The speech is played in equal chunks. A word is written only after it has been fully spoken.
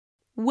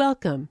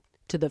Welcome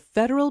to the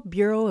Federal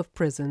Bureau of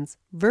Prisons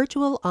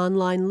Virtual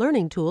Online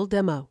Learning Tool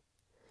demo.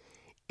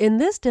 In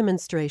this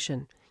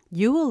demonstration,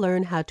 you will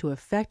learn how to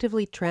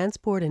effectively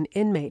transport an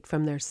inmate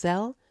from their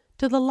cell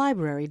to the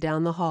library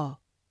down the hall.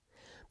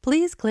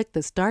 Please click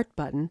the Start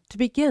button to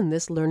begin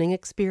this learning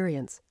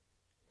experience.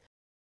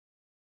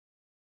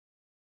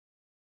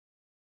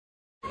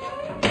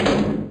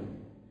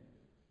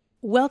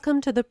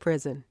 Welcome to the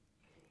prison.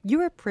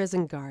 You're a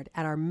prison guard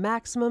at our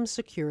maximum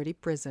security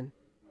prison.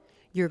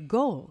 Your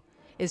goal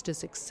is to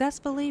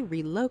successfully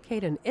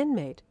relocate an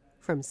inmate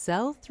from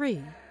cell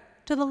 3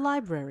 to the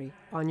library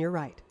on your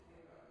right.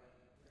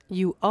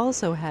 You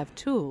also have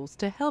tools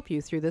to help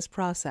you through this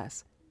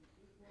process.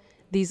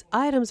 These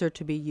items are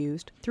to be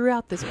used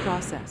throughout this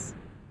process.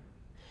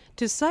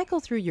 To cycle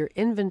through your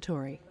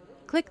inventory,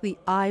 click the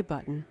I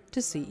button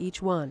to see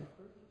each one.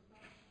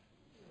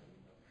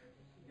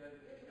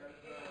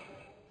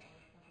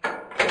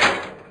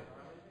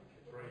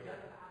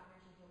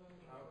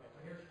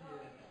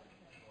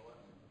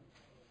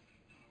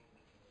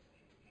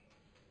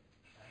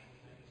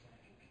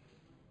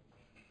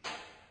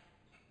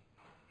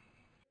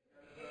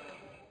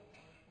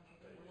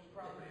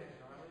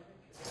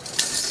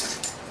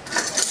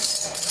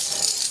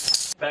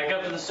 Back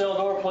up to the cell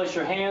door, place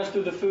your hands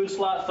through the food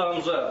slot,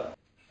 thumbs up.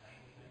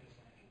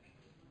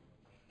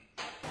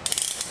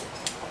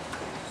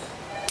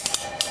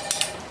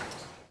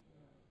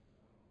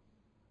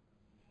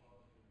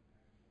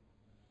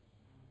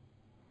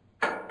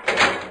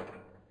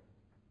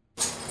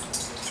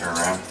 Turn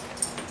around,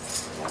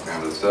 walk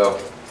down to the cell.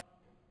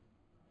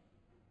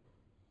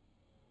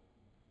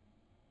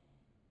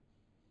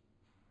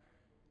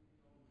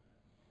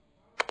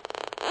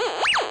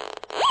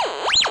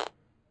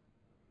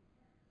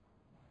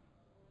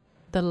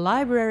 The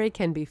library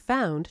can be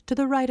found to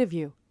the right of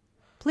you.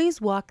 Please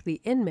walk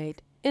the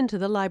inmate into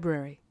the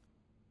library.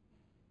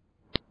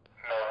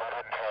 No,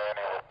 we didn't hear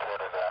any report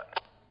of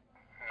that.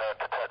 No,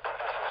 detective,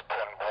 this is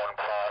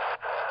 10-1-5.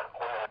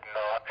 We would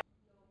not.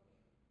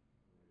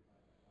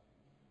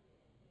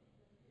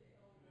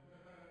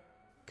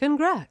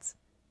 Congrats!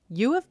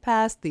 You have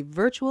passed the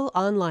virtual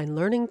online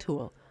learning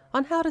tool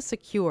on how to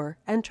secure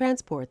and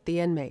transport the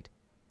inmate.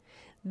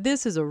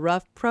 This is a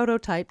rough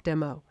prototype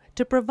demo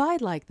to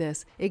provide like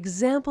this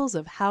examples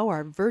of how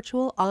our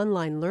virtual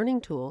online learning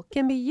tool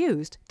can be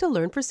used to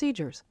learn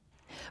procedures.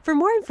 For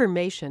more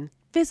information,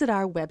 visit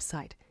our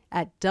website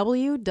at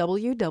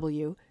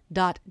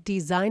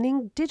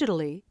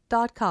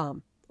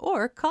www.designingdigitally.com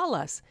or call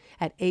us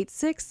at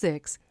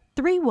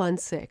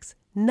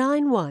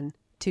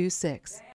 866-316-9126.